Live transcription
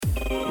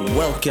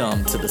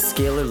Welcome to the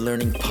Scalar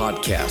Learning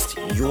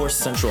Podcast, your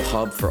central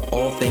hub for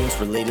all things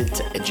related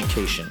to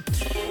education.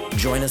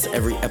 Join us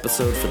every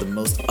episode for the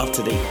most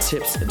up-to-date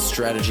tips and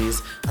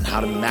strategies on how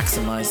to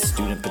maximize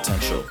student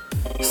potential.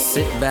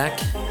 Sit back,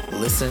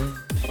 listen,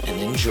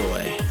 and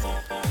enjoy.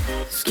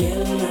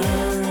 Scalar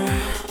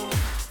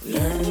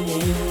learning,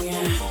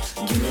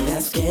 give me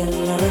that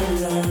scalar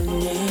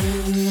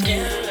learning.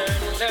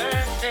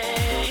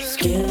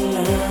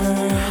 Scalar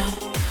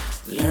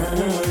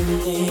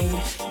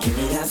learning, give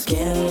me that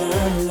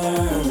scalar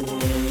learning.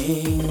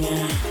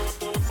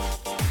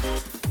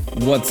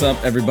 What's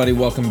up, everybody?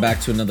 Welcome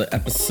back to another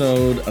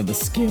episode of the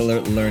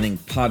Scalar Learning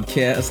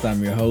Podcast.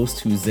 I'm your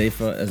host,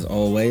 Huzaifa, as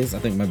always. I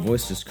think my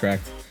voice just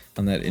cracked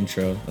on that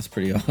intro. That's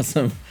pretty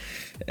awesome.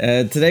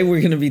 Today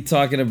we're going to be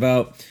talking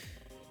about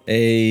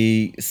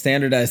a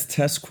standardized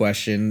test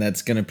question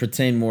that's going to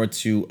pertain more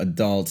to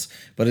adults,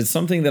 but it's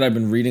something that I've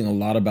been reading a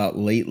lot about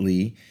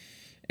lately,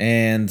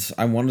 and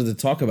I wanted to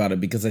talk about it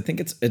because I think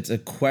it's a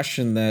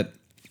question that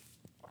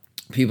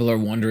people are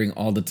wondering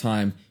all the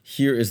time.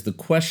 Here is the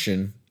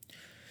question.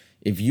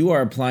 If you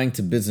are applying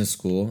to business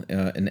school,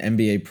 an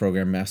MBA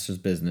program, Master's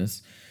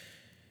Business,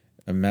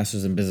 a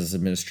Master's in Business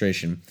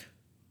Administration,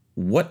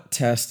 what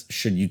test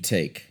should you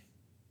take?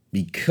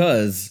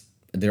 Because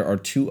there are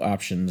two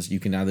options. You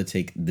can either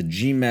take the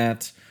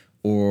GMAT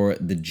or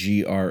the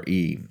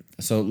GRE.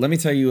 So let me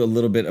tell you a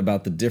little bit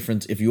about the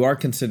difference. If you are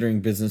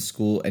considering business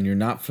school and you're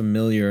not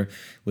familiar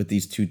with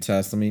these two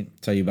tests, let me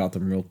tell you about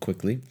them real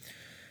quickly.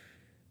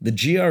 The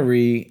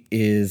GRE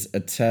is a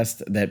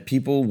test that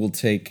people will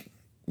take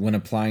when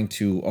applying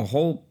to a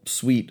whole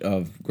suite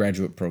of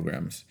graduate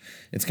programs.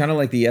 It's kind of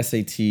like the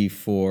SAT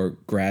for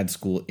grad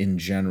school in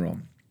general.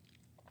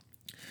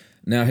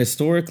 Now,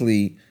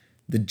 historically,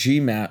 the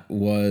GMAT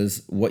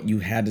was what you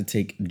had to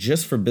take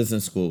just for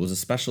business school. It was a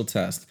special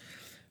test.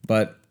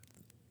 But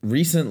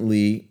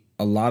recently,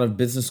 a lot of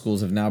business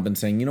schools have now been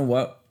saying, you know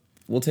what,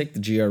 we'll take the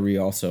GRE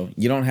also.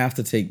 You don't have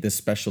to take this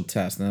special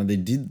test. Now, they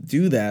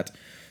do that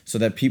so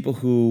that people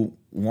who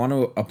want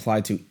to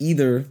apply to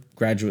either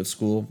graduate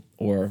school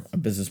or a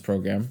business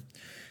program,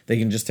 they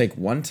can just take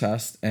one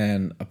test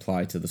and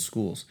apply to the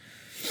schools.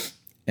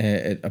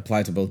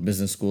 Apply to both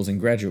business schools and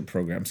graduate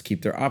programs,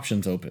 keep their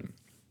options open.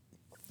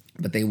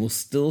 But they will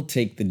still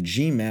take the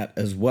GMAT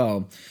as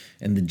well.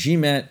 And the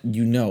GMAT,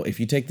 if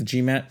you take the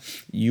GMAT,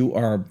 you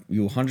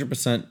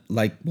 100%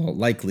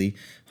 likely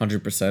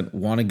 100%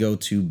 want to go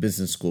to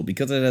business school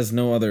because it has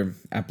no other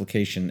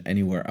application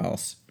anywhere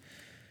else.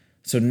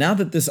 So now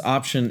that this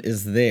option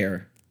is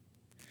there,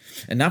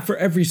 and not for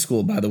every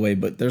school, by the way,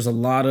 but there's a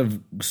lot of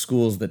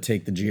schools that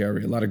take the GRE,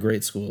 a lot of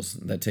great schools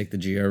that take the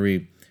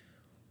GRE.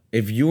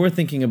 If you're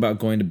thinking about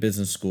going to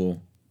business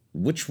school,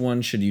 which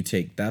one should you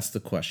take? That's the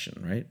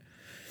question, right?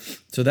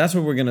 So that's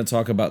what we're going to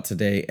talk about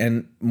today.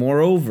 And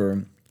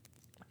moreover,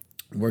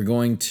 we're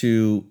going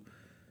to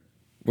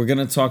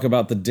talk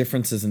about the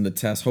differences in the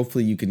tests.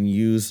 Hopefully you can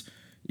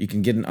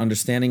get an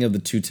understanding of the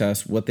two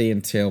tests, what they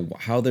entail,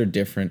 how they're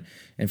different,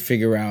 and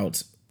figure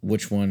out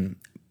which one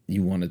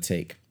you want to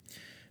take.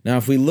 Now,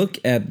 if we look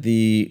at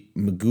the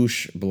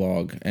Magoosh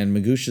blog, and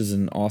Magoosh is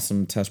an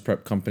awesome test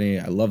prep company.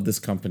 I love this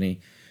company.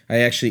 I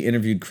actually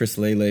interviewed Chris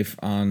Leleif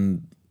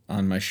on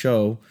my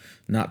show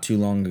not too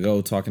long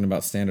ago talking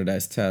about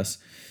standardized tests.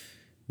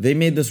 They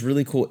made this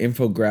really cool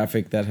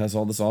infographic that has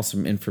all this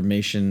awesome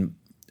information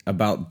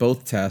about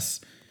both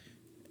tests,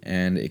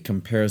 and it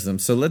compares them.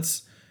 I'm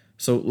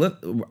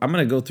going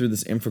to go through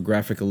this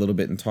infographic a little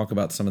bit and talk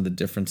about some of the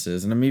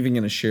differences, and I'm even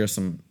going to share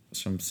some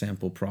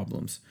sample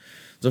problems.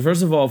 So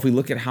first of all, if we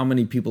look at how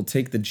many people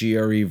take the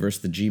GRE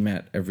versus the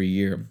GMAT every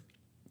year,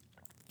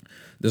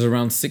 there's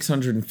around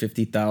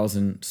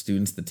 650,000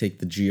 students that take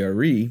the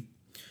GRE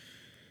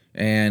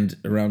and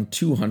around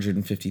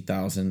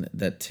 250,000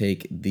 that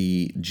take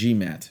the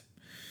GMAT.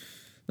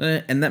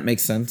 And that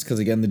makes sense because,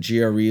 again, the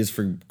GRE is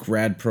for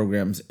grad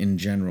programs in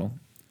general.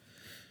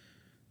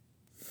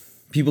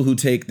 People who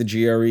take the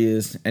GRE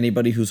is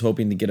anybody who's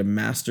hoping to get a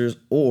master's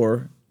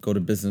or go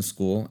to business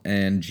school,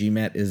 and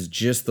GMAT is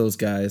just those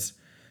guys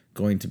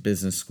going to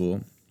business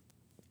school.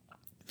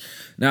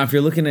 Now, if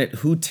you're looking at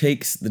who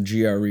takes the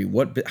GRE,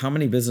 how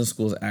many business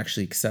schools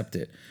actually accept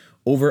it?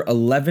 Over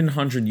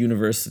 1,100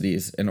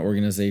 universities and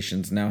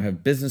organizations now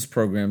have business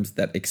programs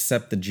that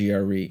accept the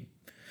GRE.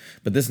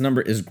 But this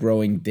number is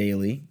growing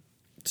daily,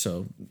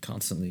 so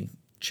constantly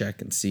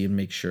check and see and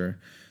make sure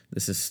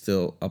this is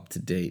still up to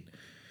date.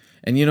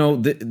 And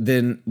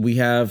then we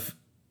have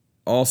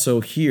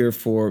also here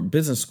for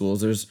business schools,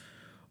 there's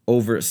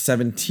over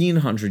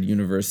 1,700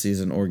 universities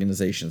and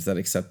organizations that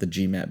accept the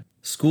GMAT.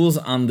 Schools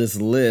on this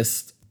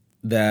list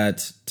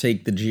that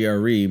take the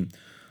GRE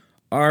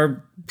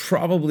are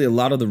probably a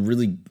lot of the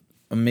really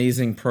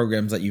amazing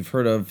programs that you've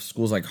heard of,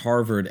 schools like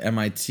Harvard,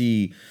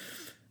 MIT.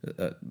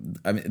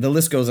 The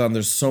list goes on.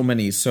 There's so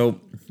many. So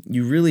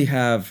you really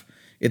have,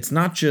 it's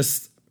not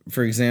just,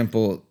 for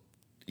example,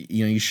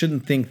 you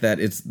shouldn't think that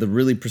it's the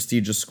really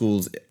prestigious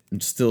schools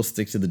still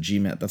stick to the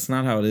GMAT. That's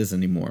not how it is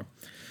anymore.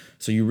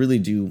 So you really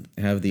do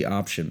have the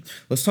option.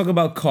 Let's talk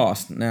about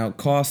cost. Now,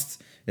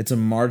 cost It's a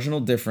marginal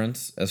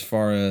difference as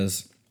far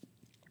as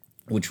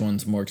which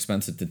one's more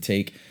expensive to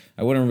take.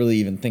 I wouldn't really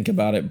even think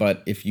about it,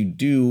 but if you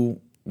do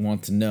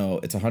want to know,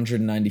 it's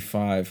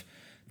 $195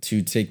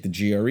 to take the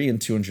GRE and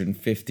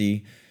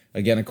 $250.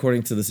 Again,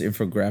 according to this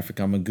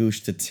infographic on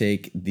Magoosh, to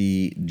take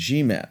the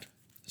GMAT.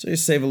 So you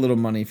save a little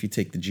money if you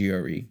take the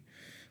GRE.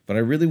 But I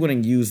really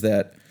wouldn't use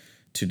that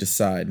to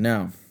decide.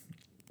 Now,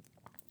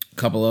 a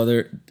couple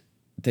other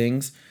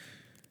things.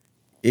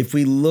 If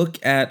we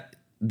look at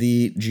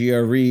the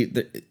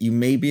GRE, you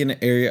may be in an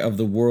area of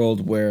the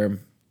world where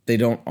they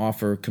don't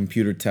offer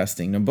computer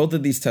testing. Now, both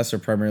of these tests are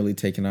primarily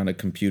taken on a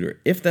computer.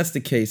 If that's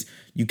the case,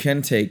 you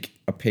can take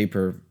a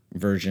paper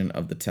version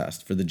of the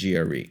test for the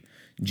GRE.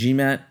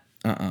 GMAT,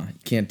 you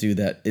can't do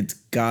that. It's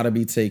got to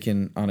be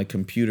taken on a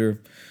computer.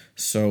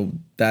 So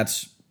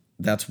that's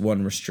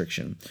one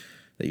restriction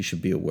that you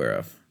should be aware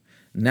of.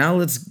 Now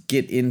let's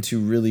get into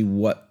really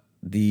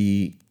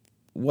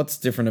what's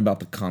different about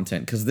the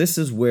content, because this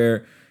is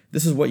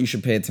what you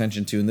should pay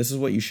attention to, and this is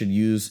what you should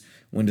use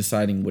when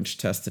deciding which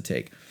test to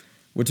take.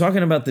 We're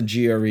talking about the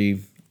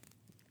GRE.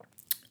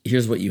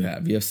 Here's what you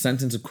have. You have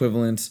sentence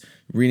equivalence,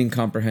 reading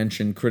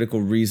comprehension,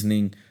 critical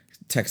reasoning,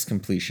 text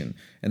completion.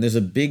 And there's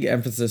a big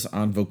emphasis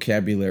on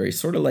vocabulary,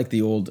 sort of like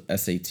the old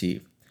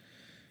SAT.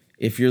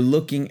 If you're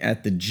looking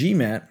at the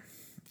GMAT,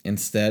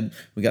 instead,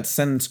 we got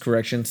sentence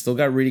correction, still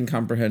got reading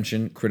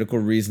comprehension, critical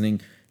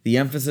reasoning. The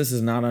emphasis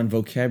is not on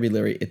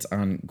vocabulary, it's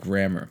on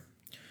grammar.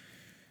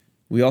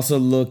 We also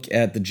look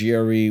at the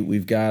GRE.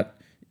 We've got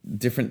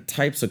different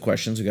types of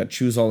questions. We've got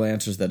choose all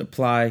answers that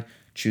apply,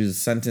 choose a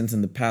sentence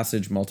in the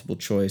passage, multiple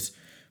choice.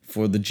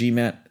 For the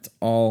GMAT, it's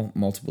all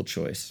multiple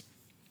choice.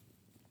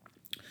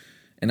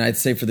 And I'd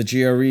say for the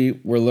GRE,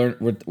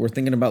 we're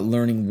thinking about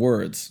learning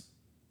words.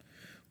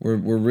 We're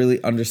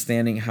really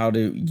understanding how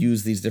to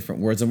use these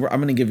different words. And I'm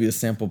going to give you a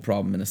sample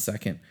problem in a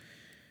second.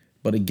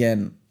 But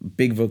again,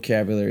 big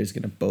vocabulary is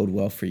going to bode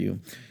well for you.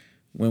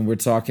 When we're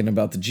talking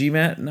about the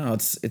GMAT, no,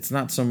 it's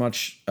not so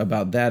much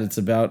about that. It's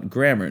about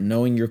grammar.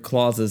 Knowing your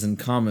clauses and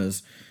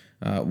commas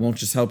won't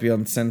just help you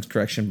on sentence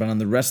correction, but on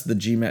the rest of the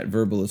GMAT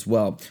verbal as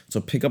well. So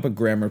pick up a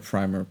grammar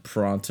primer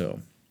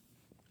pronto.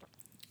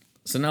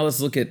 So now let's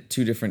look at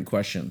two different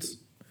questions.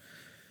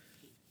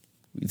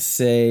 We'd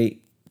say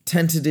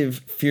tentative,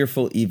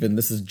 fearful, even.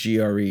 This is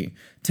GRE.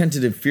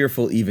 Tentative,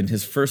 fearful, even.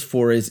 His first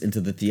forays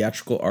into the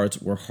theatrical arts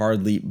were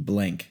hardly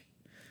blank.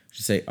 We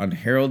should say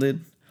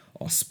unheralded,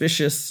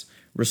 auspicious,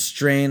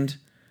 restrained,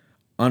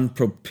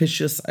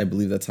 unpropitious. I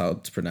believe that's how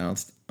it's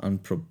pronounced.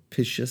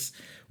 Unpropitious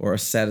or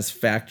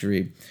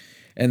satisfactory.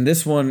 And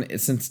this one,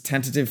 since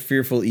tentative,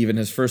 fearful, even,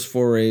 his first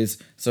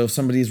forays. So if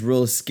somebody's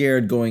real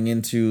scared going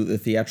into the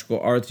theatrical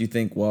arts, you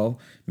think, well,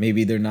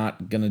 maybe they're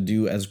not going to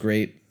do as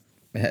great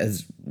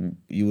as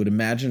you would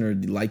imagine or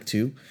like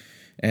to.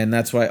 And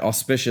that's why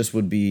auspicious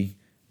would be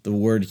the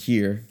word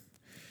here.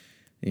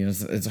 You know,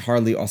 it's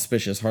hardly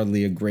auspicious,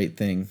 hardly a great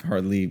thing,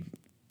 hardly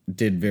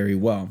did very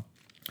well.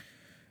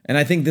 And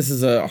I think this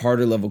is a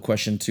harder level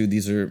question too.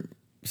 These are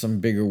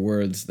some bigger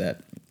words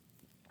that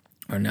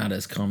are not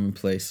as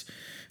commonplace.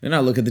 And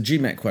now look at the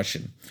GMAT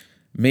question.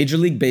 Major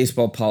League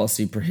Baseball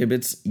policy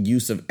prohibits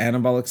use of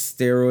anabolic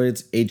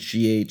steroids,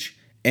 HGH,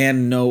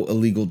 and no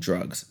illegal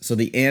drugs. So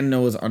the and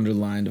no is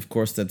underlined. Of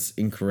course, that's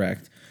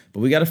incorrect. But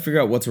we got to figure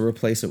out what to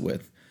replace it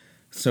with.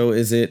 So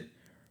is it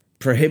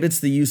prohibits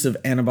the use of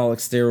anabolic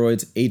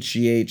steroids,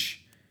 HGH,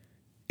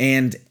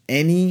 and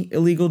any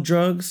illegal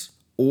drugs,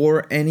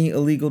 or any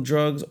illegal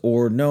drugs,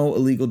 or no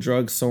illegal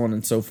drugs, so on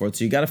and so forth.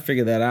 So you got to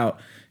figure that out.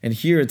 And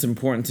here it's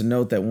important to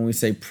note that when we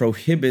say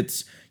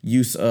prohibits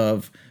use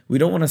of, we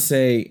don't want to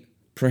say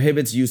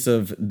prohibits use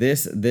of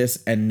this,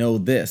 this, and no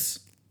this,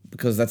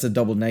 because that's a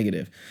double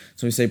negative.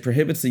 So we say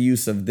prohibits the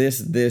use of this,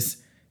 this,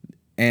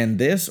 and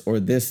this, or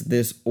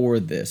this, or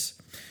this.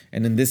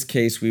 And in this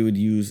case, we would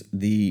use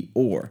the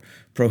or.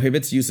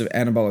 Prohibits use of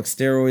anabolic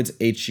steroids,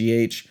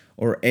 HGH,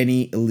 or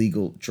any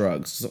illegal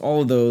drugs. So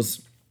all of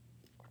those,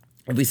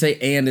 if we say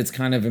and, it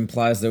kind of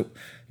implies that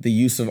the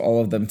use of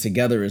all of them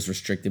together is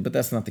restricted, but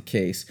that's not the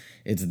case.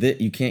 It's that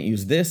you can't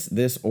use this,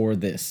 this, or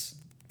this.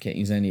 Can't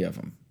use any of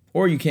them.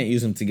 Or you can't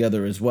use them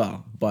together as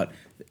well, but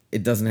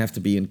it doesn't have to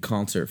be in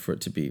concert for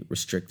it to be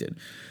restricted.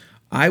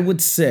 I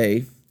would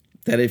say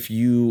that if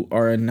you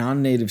are a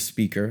non-native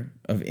speaker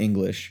of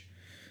English,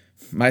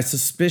 my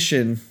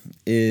suspicion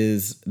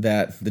is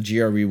that the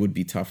GRE would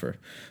be tougher,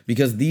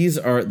 because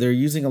they're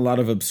using a lot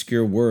of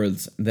obscure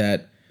words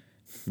that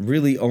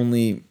really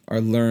only are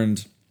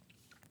learned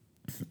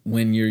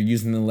when you're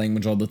using the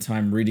language all the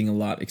time, reading a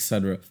lot,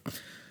 etc.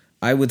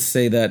 I would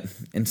say that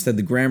instead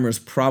the grammar is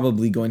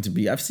probably going to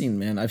be, I've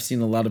seen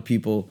a lot of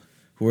people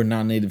who are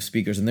non-native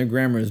speakers, and their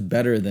grammar is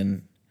better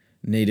than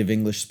native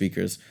English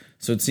speakers.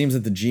 So it seems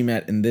that the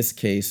GMAT in this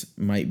case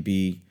might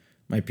be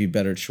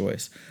better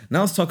choice. Now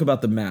let's talk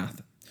about the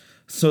math.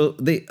 So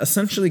they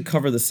essentially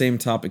cover the same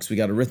topics. We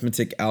got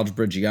arithmetic,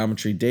 algebra,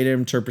 geometry, data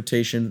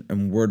interpretation,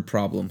 and word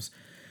problems.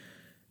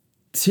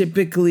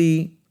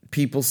 Typically,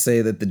 people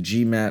say that the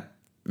GMAT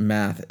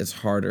math is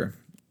harder.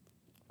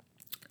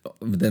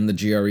 than the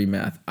GRE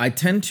math.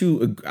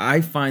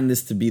 I find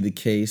this to be the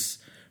case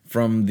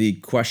from the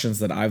questions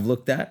that I've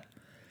looked at,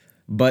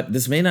 but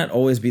this may not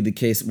always be the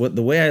case.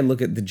 The way I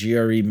look at the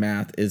GRE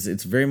math is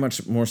it's very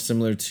much more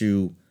similar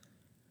to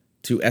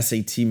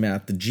SAT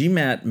math. The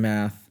GMAT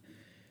math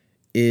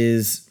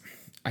is,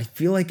 I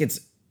feel like it's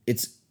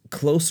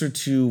closer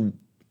to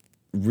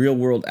real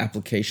world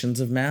applications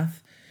of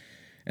math,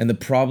 and the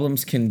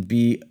problems can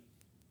be.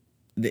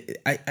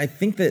 I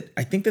think that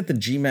the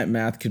GMAT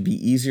math could be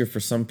easier for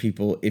some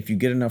people if you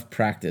get enough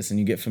practice and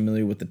you get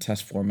familiar with the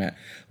test format.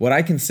 What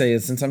I can say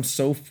is, since I'm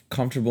so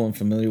comfortable and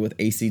familiar with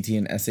ACT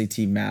and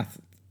SAT math,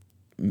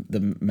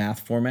 the math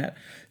format,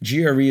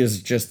 GRE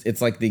is just,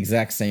 it's like the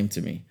exact same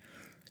to me.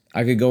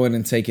 I could go in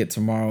and take it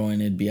tomorrow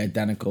and it'd be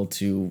identical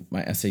to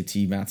my SAT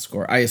math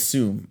score. I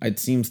assume it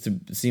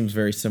seems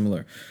very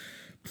similar,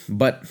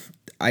 but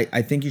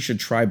I think you should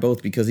try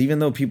both, because even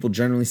though people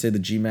generally say the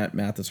GMAT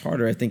math is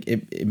harder, I think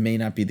it may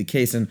not be the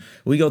case. And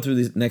we go through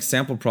these next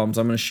sample problems.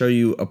 I'm going to show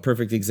you a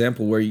perfect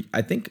example where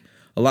I think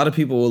a lot of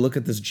people will look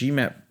at this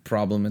GMAT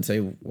problem and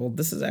say, well,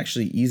 this is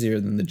actually easier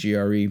than the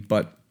GRE,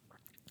 but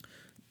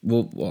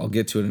I'll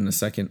get to it in a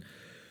second.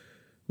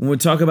 When we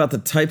talk about the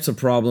types of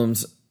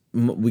problems,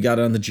 we got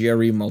it on the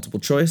GRE: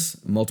 multiple choice,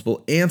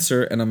 multiple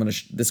answer, and I'm going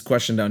to this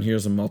question down here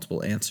is a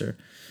multiple answer,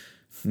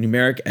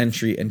 numeric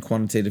entry, and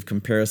quantitative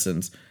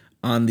comparisons.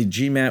 On the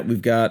GMAT,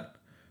 we've got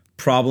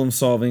problem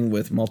solving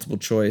with multiple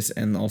choice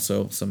and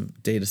also some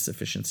data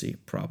sufficiency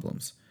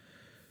problems.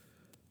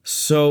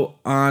 So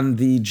on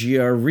the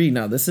GRE,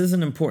 now this is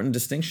an important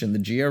distinction. The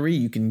GRE,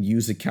 you can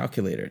use a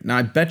calculator. Now,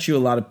 I bet you a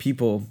lot of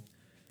people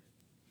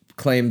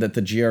claim that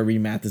the GRE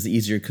math is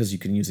easier because you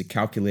can use a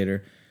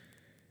calculator,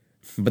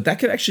 but that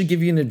could actually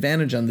give you an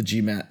advantage on the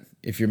GMAT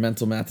if your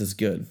mental math is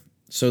good.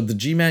 So the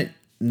GMAT,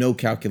 no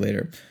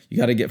calculator. You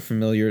got to get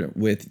familiar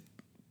with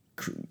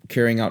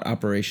carrying out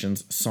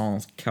operations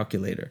sans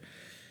calculator.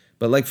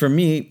 But like for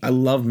me, I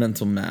love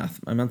mental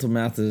math. My mental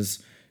math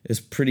is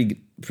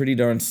pretty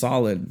darn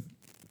solid.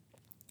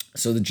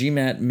 So the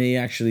GMAT may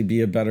actually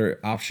be a better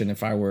option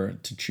if I were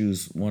to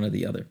choose one or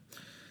the other.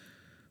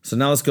 So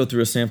now let's go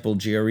through a sample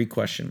GRE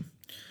question.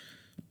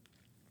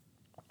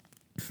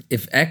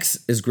 If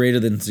x is greater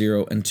than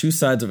 0 and two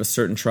sides of a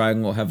certain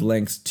triangle have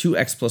lengths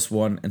 2x plus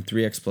 1 and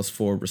 3x plus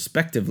 4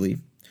 respectively,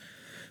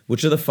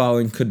 which of the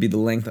following could be the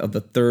length of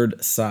the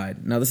third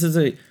side? Now, this is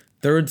a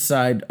third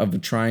side of a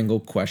triangle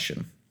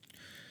question.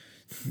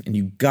 And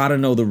you got to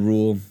know the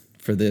rule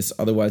for this.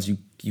 Otherwise,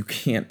 you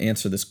can't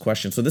answer this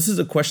question. So this is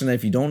a question that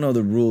if you don't know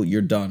the rule,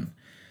 you're done.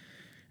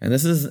 And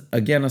this is,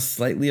 again, a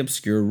slightly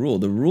obscure rule.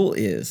 The rule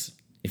is,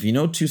 if you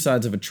know two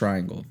sides of a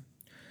triangle,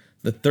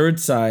 the third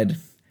side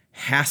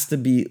has to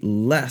be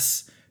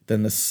less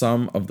than the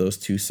sum of those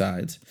two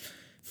sides.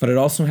 But it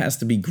also has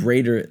to be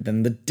greater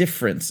than the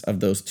difference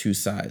of those two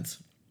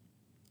sides.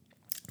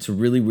 It's a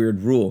really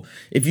weird rule.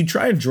 If you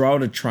try to draw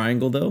out a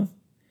triangle, though,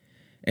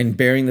 and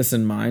bearing this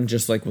in mind,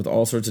 just like with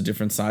all sorts of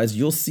different sides,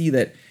 you'll see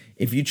that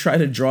if you try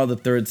to draw the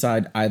third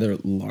side either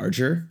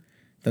larger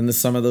than the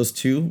sum of those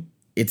two,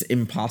 it's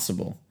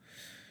impossible.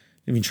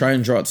 If you try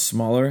and draw it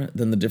smaller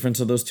than the difference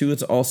of those two,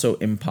 it's also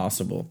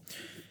impossible.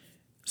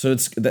 So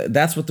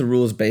that's what the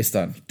rule is based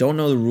on. Don't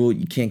know the rule,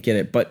 you can't get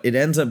it. But it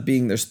ends up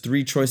being there's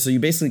three choices. So you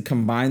basically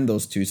combine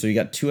those two. So you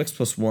got 2x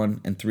plus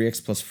 1 and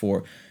 3x plus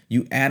 4.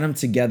 You add them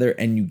together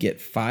and you get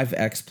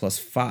 5x plus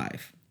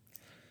 5.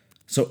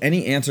 So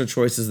any answer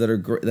choices that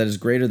is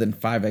greater than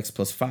 5x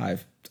plus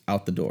 5,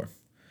 out the door.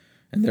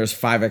 And there's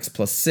 5x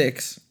plus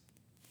 6,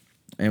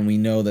 and we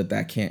know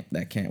that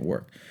can't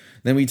work.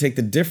 Then we take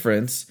the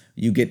difference,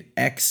 you get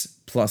x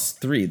plus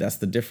 3. That's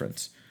the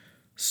difference.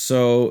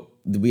 So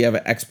we have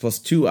an x plus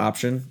 2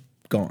 option,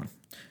 gone.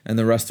 And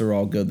the rest are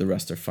all good, the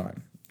rest are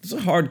fine. It's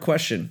a hard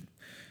question.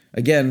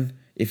 Again,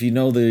 if you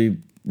know the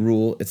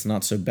rule, it's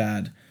not so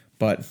bad.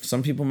 But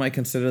some people might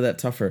consider that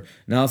tougher.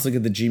 Now let's look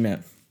at the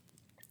GMAT.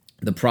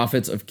 The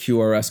profits of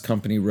QRS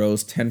company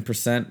rose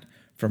 10%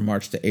 from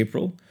March to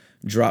April,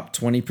 dropped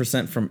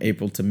 20% from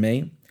April to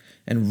May,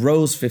 and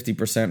rose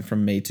 50%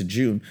 from May to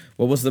June.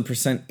 What was the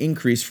percent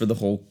increase for the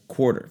whole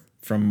quarter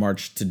from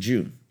March to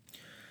June?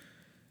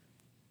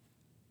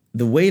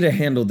 The way to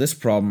handle this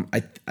problem,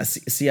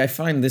 I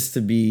find this to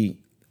be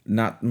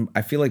not,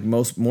 I feel like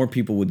more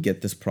people would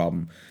get this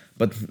problem.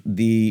 But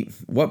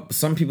what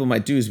some people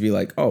might do is be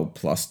like, oh,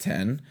 plus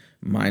 10,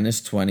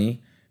 minus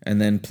 20,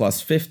 and then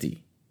plus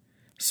 50.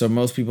 So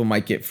most people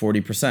might get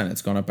 40%.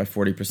 It's gone up by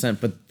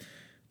 40%.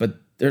 But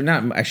they're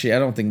not, actually, I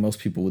don't think most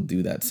people would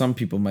do that. Some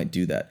people might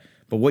do that.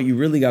 But what you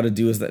really got to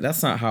do is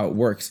that's not how it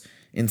works.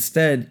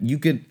 Instead, you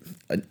could,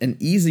 an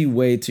easy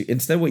way to,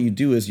 instead what you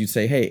do is you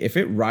say, hey, if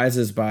it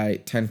rises by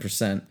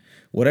 10%,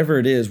 whatever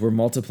it is, we're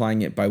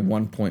multiplying it by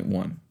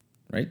 1.1,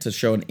 right? To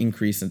show an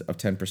increase of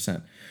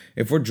 10%.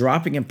 If we're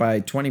dropping it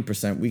by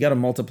 20%, we got to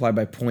multiply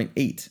by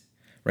 0.8,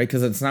 right?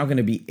 Because it's now going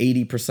to be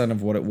 80%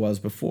 of what it was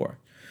before.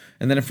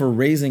 And then if we're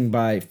raising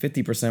by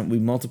 50%, we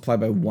multiply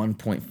by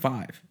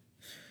 1.5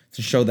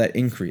 to show that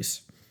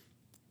increase.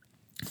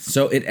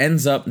 So it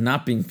ends up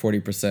not being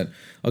 40%.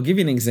 I'll give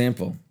you an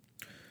example.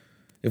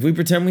 If we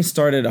pretend we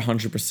start at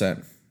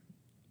 100%,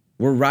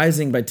 we're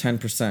rising by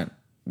 10%.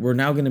 We're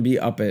now going to be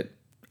up at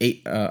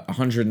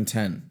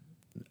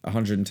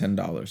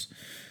 $110.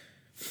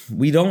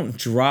 We don't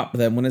drop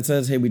then. When it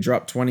says, hey, we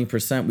dropped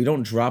 20%, we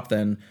don't drop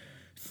then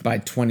by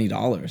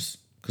 $20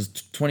 because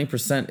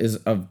 20% is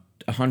of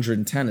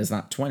 110 is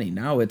not 20.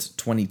 Now it's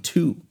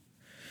 22.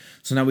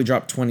 So now we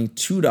drop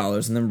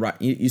 $22 and then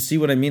you see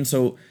what I mean?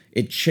 So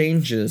it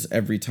changes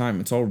every time.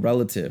 It's all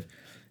relative.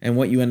 And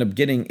what you end up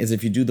getting is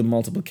if you do the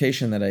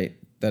multiplication that I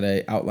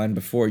outlined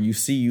before, you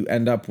see you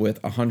end up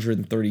with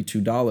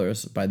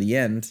 $132 by the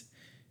end,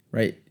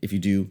 right? If you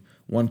do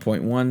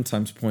 1.1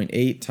 times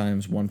 0.8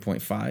 times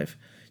 1.5,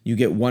 you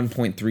get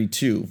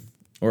 1.32.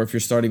 Or if you're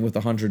starting with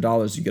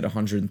 $100, you get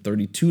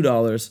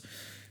 $132.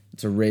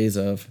 It's a raise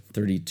of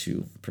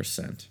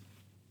 32%.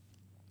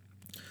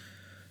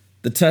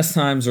 The test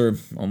times are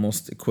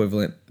almost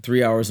equivalent.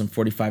 3 hours and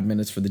 45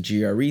 minutes for the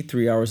GRE,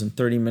 3 hours and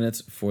 30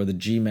 minutes for the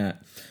GMAT.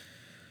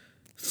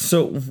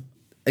 So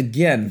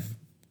again,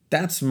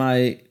 that's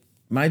my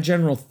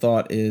general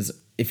thought is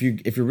if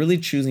you're really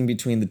choosing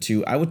between the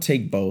two, I would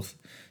take both.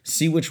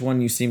 See which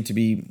one you seem to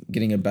be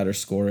getting a better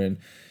score in.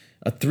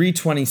 A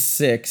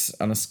 326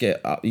 on a scale,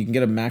 you can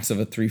get a max of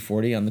a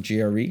 340 on the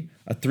GRE.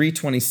 A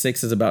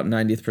 326 is about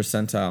 90th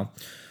percentile.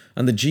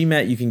 On the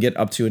GMAT, you can get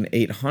up to an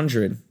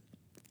 800,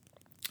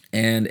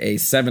 and a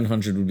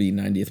 700 would be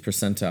 90th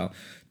percentile.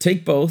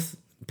 Take both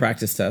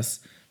practice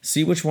tests,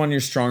 see which one you're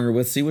stronger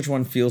with, see which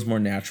one feels more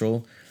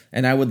natural,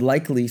 and I would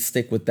likely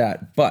stick with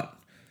that. But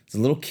there's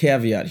a little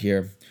caveat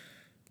here.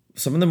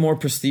 Some of the more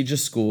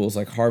prestigious schools,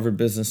 like Harvard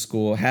Business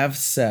School, have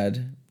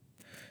said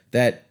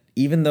that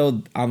even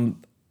though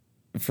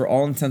for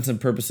all intents and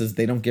purposes,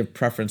 they don't give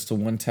preference to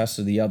one test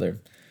or the other.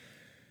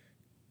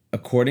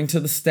 According to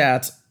the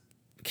stats,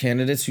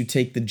 candidates who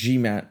take the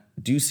GMAT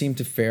do seem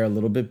to fare a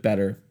little bit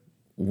better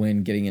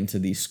when getting into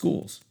these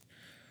schools.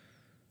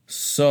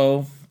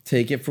 So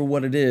take it for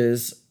what it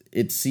is.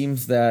 It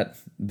seems that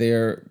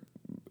the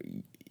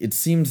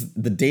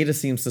data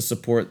seems to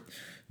support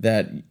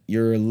that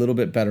you're a little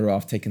bit better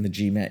off taking the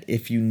GMAT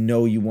if you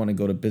know you want to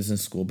go to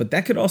business school. But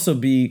that could also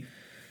be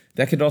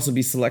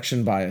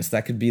selection bias.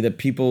 That could be that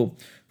people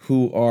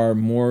who are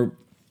more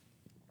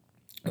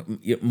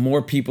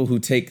people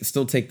who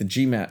still take the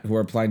GMAT who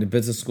are applying to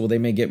business school, they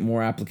may get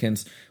more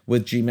applicants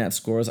with GMAT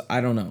scores. I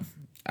don't know.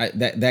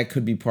 That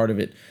could be part of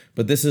it.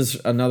 But this is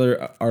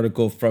another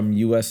article from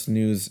US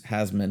News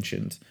has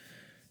mentioned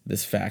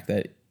this fact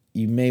that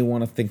you may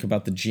want to think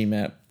about the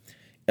GMAT.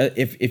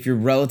 If you're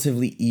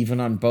relatively even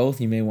on both,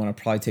 you may want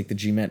to probably take the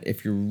GMAT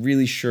if you're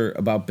really sure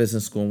about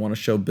business school and want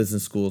to show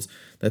business schools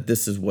that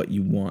this is what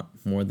you want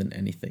more than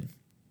anything.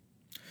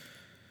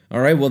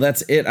 All right, well,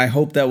 that's it. I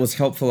hope that was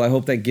helpful. I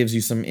hope that gives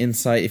you some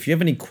insight. If you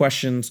have any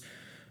questions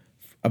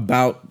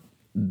about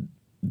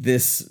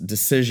this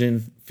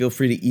decision, feel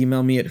free to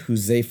email me at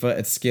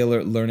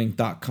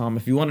huzaifa@scalarlearning.com.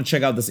 If you want to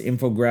check out this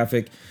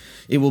infographic,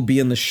 it will be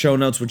in the show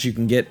notes, which you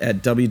can get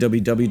at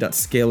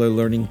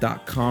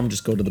www.scalarlearning.com.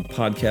 Just go to the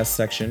podcast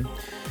section.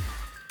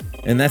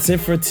 And that's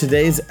it for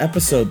today's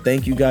episode.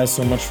 Thank you guys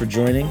so much for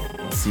joining.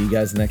 I'll see you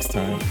guys next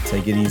time.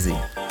 Take it easy.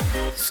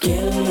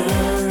 Scalar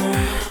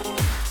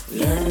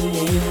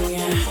learning.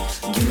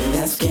 Give me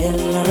that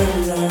scalar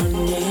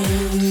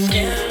learning.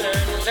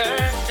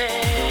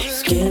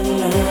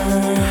 Scalar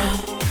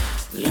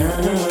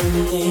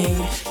learning.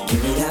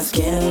 Give me that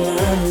scalar